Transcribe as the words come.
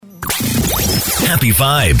Happy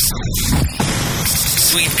vibes.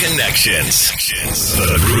 Sweet connections.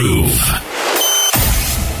 The Groove.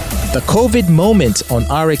 The COVID Moment on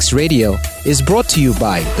RX Radio is brought to you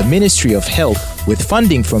by the Ministry of Health with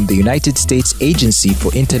funding from the United States Agency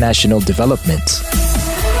for International Development.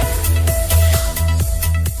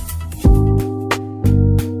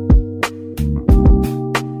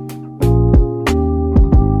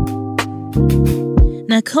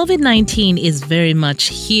 Now, COVID-19 is very much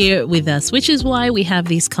here with us, which is why we have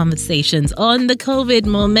these conversations on the COVID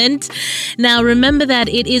moment. Now, remember that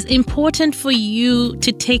it is important for you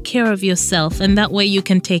to take care of yourself, and that way you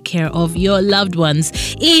can take care of your loved ones.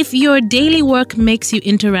 If your daily work makes you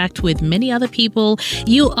interact with many other people,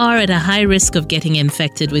 you are at a high risk of getting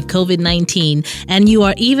infected with COVID-19, and you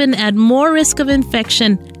are even at more risk of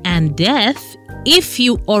infection and death if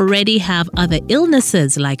you already have other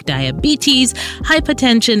illnesses like diabetes,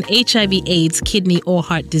 hypertension, HIV/AIDS, kidney or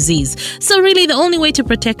heart disease. So really the only way to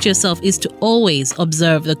protect yourself is to always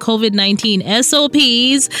observe the COVID-19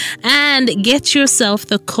 SOPs and get yourself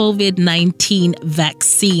the COVID-19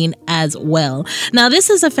 vaccine as well. Now, this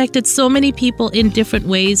has affected so many people in different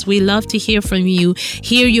ways. We love to hear from you,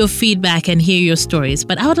 hear your feedback and hear your stories.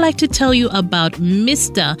 But I would like to tell you about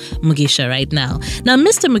Mr. Mugisha right now. Now,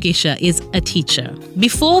 Mr. Mugisha is a teacher.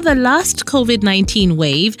 Before the last COVID-19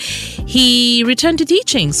 wave, he returned to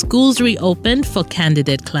teaching. Schools reopened for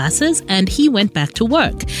candidate classes and he went back to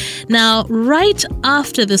work. Now, right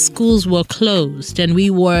after the schools were closed and we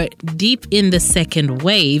were deep in the second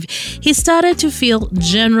wave, he started to feel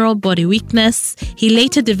general body weakness. He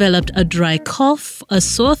later developed a dry cough, a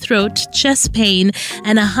sore throat, chest pain,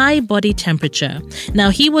 and a high body temperature.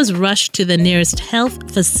 Now, he was rushed to the nearest health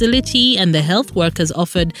facility and the health workers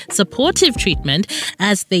offered supportive treatment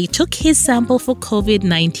as they took his sample for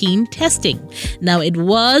COVID-19 testing. Now, it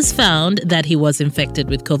was found that he was infected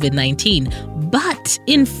with COVID-19, but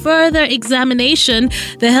in further examination,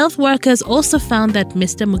 the health workers also found that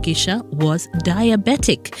Mr. Mugisha was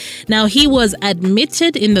diabetic. Now, he was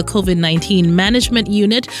admitted in the COVID-19 management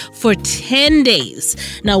unit for 10 days.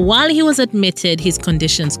 Now, while he was admitted, his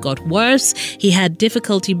conditions got worse. He had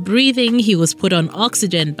difficulty breathing. He was put on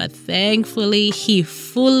oxygen, but thankfully, he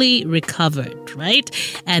fully recovered. Right?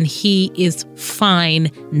 And he is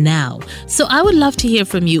fine now. So I would love to hear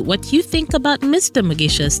from you what you think about Mr.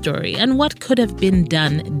 Mugisha's story and what could have been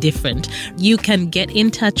done different. You can get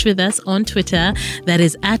in touch with us on Twitter, that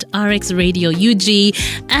is at RX Radio UG,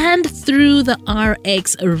 and through the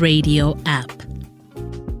RX Radio app.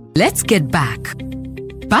 Let's get back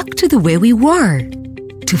to the way we were,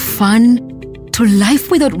 to fun, to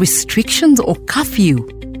life without restrictions or curfew,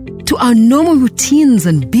 to our normal routines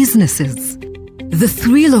and businesses. The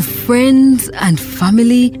thrill of friends and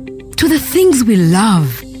family, to the things we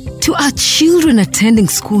love, to our children attending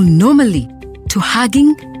school normally, to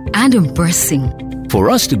hugging and embracing. For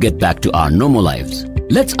us to get back to our normal lives,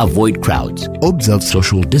 let's avoid crowds, observe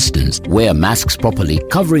social distance, wear masks properly,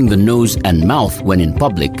 covering the nose and mouth when in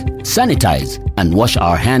public, sanitize, and wash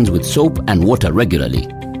our hands with soap and water regularly.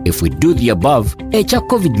 If we do the above, echa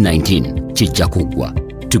COVID-19,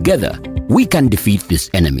 chichakugwa. Together, we can defeat this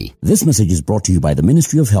enemy. This message is brought to you by the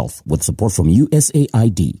Ministry of Health with support from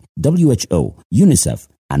USAID, WHO, UNICEF,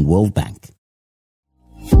 and World Bank.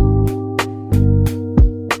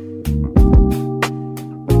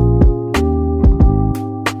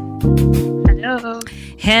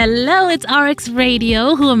 Hello, it's RX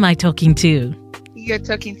Radio. Who am I talking to? You're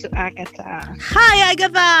talking to Agatha. Hi,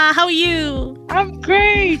 Agatha. How are you? I'm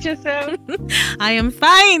great. Yourself? I am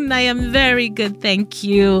fine. I am very good. Thank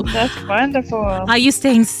you. That's wonderful. Are you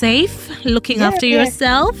staying safe? Looking after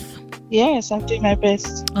yourself? Yes, I'm doing my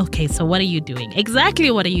best. Okay, so what are you doing?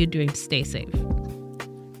 Exactly what are you doing to stay safe?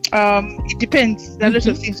 It depends. There are lots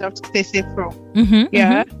of things you have to stay safe from.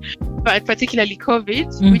 But particularly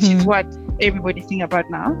COVID, which is what everybody's thinking about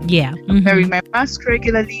now. Yeah. Wearing my mask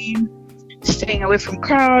regularly, staying away from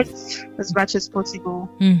crowds as much as possible.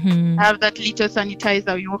 Have that little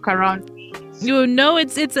sanitizer you walk around with. You know,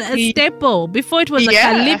 it's a staple. Before it was like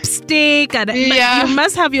a lipstick, and but you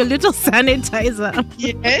must have your little sanitizer.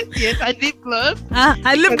 Yes, and lip gloves.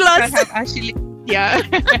 And lip gloves. I have actually. Yeah.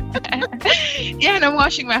 And I'm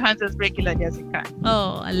washing my hands as regularly as I can.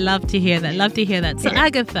 Oh, I love to hear that. So,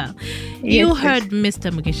 Agatha, you heard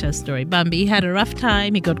Mr. Mugisha's story. Bambi, he had a rough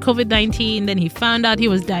time. He got COVID-19. Then he found out he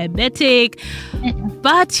was diabetic.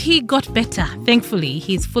 But he got better. Thankfully,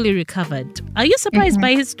 he's fully recovered. Are you surprised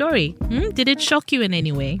by his story? Did it shock you in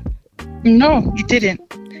any way? No, it didn't.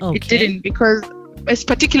 Okay. It didn't, because it's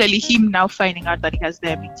particularly him now finding out that he has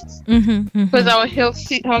diabetes. Because our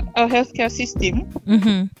healthcare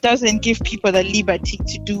system doesn't give people the liberty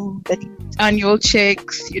to do the annual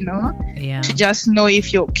checks, to just know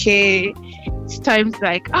if you're okay. It's times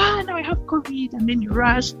like, now I have COVID, and then you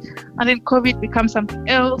rush, and then COVID becomes something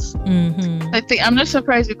else. I think I'm not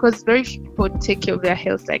surprised, because very few people take care of their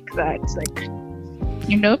health like that. Like,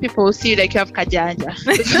 people will see like you have kajanja.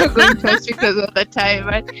 You're going to hospitals all the time.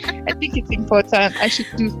 I think it's important. I should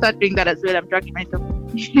start doing that as well. I'm dragging myself.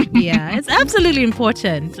 Yeah, it's absolutely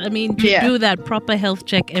important. I mean, to do that proper health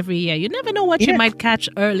check every year. You never know what you might catch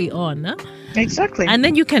early on. Huh? Exactly. And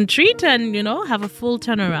then you can treat and, have a full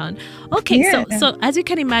turnaround. Okay, so as you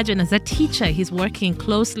can imagine, as a teacher, he's working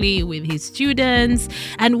closely with his students,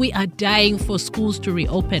 and we are dying for schools to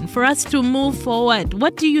reopen, for us to move forward.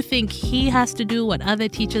 What do you think he has to do? What other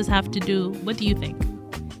teachers have to do? What do you think?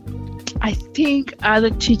 I think other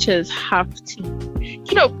teachers have to,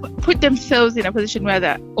 put themselves in a position where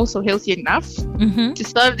they're also healthy enough to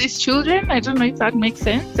serve these children. I don't know if that makes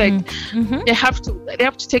sense. Like they have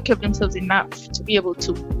to take care of themselves enough to be able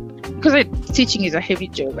to, because teaching is a heavy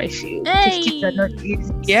job, I feel. Hey, kids are not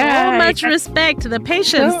easy. So much respect, the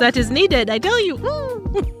patience that is needed, I tell you.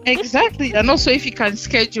 Exactly. And also if he can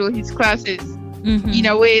schedule his classes in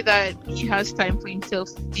a way that he has time for himself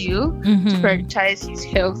still to prioritize his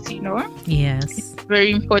health, Yes. It's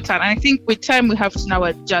very important. And I think with time we have to now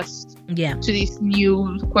adjust to this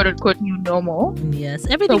new quote unquote new normal. Yes,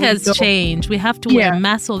 everything has changed. We have to wear a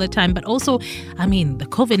mask all the time, but also, I mean, the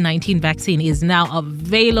COVID-19 vaccine is now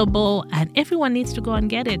available and everyone needs to go and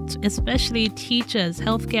get it, especially teachers,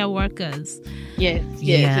 healthcare workers. Yes.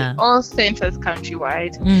 In all centers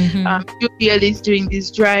countrywide. UPL is doing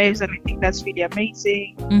these drives, and I think that's really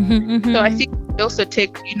amazing. So I think we also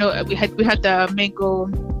take, we had the Mango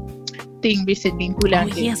thing recently in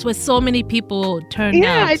Bulange. Oh, yes, where so many people turned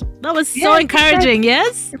out. That was so encouraging,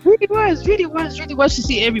 yes? It really was to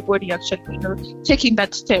see everybody actually, taking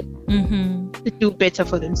that step to do better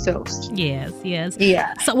for themselves. Yes.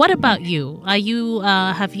 Yeah. So what about you? Are you,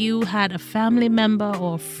 have you had a family member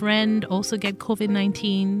or friend also get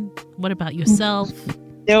COVID-19? What about yourself?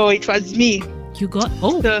 No, it was me. You got,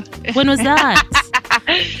 when was that?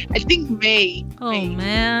 I think May. May.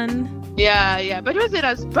 Man. Yeah, but it wasn't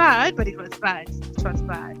as bad, but it was bad. It was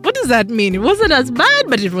bad. What does that mean? It wasn't as bad,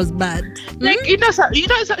 but it was bad. Like,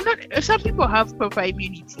 some people have proper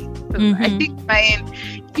immunity. So I think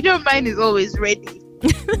mine is always ready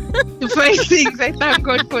to fight things. I thank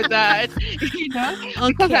God for that,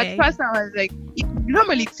 because at first I was like,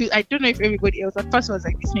 normally I don't know if everybody else, at first I was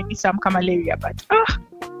like, this may be some malaria, but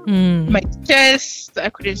my chest, I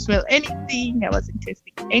couldn't smell anything, I wasn't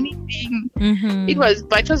tasting anything. It was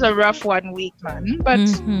a rough 1 week, man, but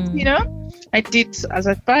I did as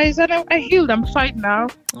advised and I healed. I'm fine now.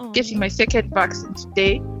 Getting my second vaccine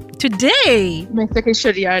today. My second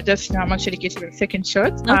shot, just now I'm actually getting my second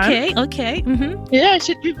shot. Okay. Yeah, I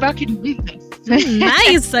should be back in business.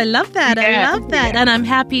 Nice. I love that. And I'm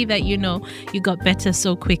happy that you got better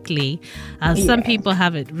so quickly. Some people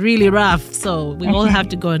have it really rough, so we all have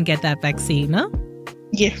to go and get that vaccine, huh?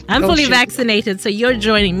 Yeah. I'm fully vaccinated, so you're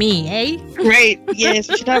joining me, eh? Great. Yes,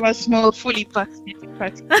 we should have a small fully vaccinated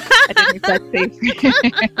party. I don't know if that's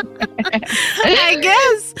safe. I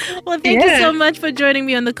guess. Well, thank you so much for joining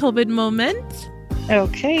me on the COVID moment.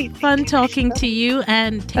 Okay. Fun talking to you,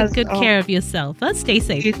 and take good care of yourself. Stay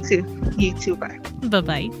safe. You too. Bye.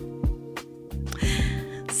 Bye-bye.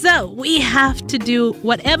 So we have to do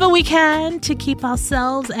whatever we can to keep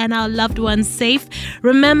ourselves and our loved ones safe.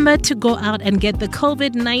 Remember to go out and get the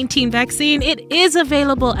COVID-19 vaccine. It is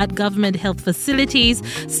available at government health facilities,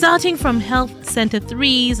 starting from Health Center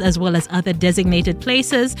 3s as well as other designated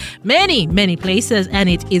places, many places, and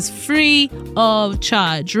it is free of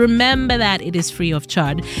charge. Remember that it is free of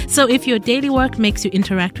charge. So if your daily work makes you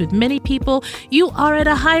interact with many people, you are at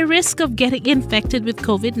a high risk of getting infected with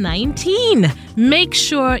COVID-19. Make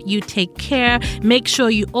sure you take care. Make sure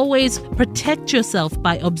you always protect yourself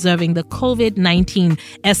by observing the COVID-19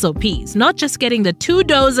 SOPs. Not just getting the 2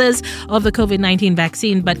 doses of the COVID-19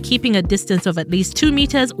 vaccine, but keeping a distance of at least 2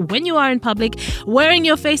 meters when you are in public, wearing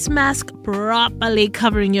your face mask properly,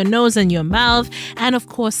 covering your nose and your mouth, and of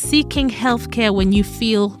course, seeking health care when you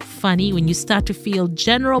feel funny, when you start to feel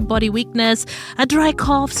general body weakness, a dry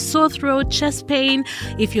cough, sore throat, chest pain.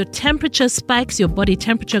 If your temperature spikes, your body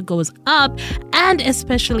temperature goes up, and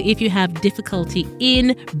especially if you have difficulty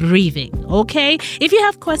in breathing, okay? If you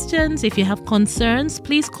have questions, if you have concerns,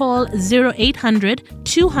 please call 0800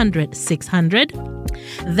 200 600.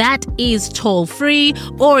 That is toll free,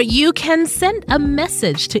 or you can send a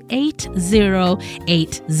message to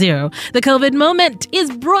 8080. The COVID Moment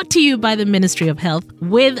is brought to you by the Ministry of Health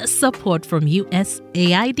with support from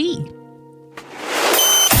USAID.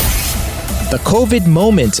 The COVID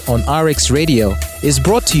Moment on RX Radio is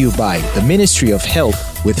brought to you by the Ministry of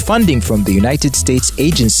Health with funding from the United States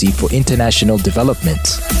Agency for International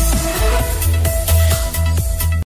Development.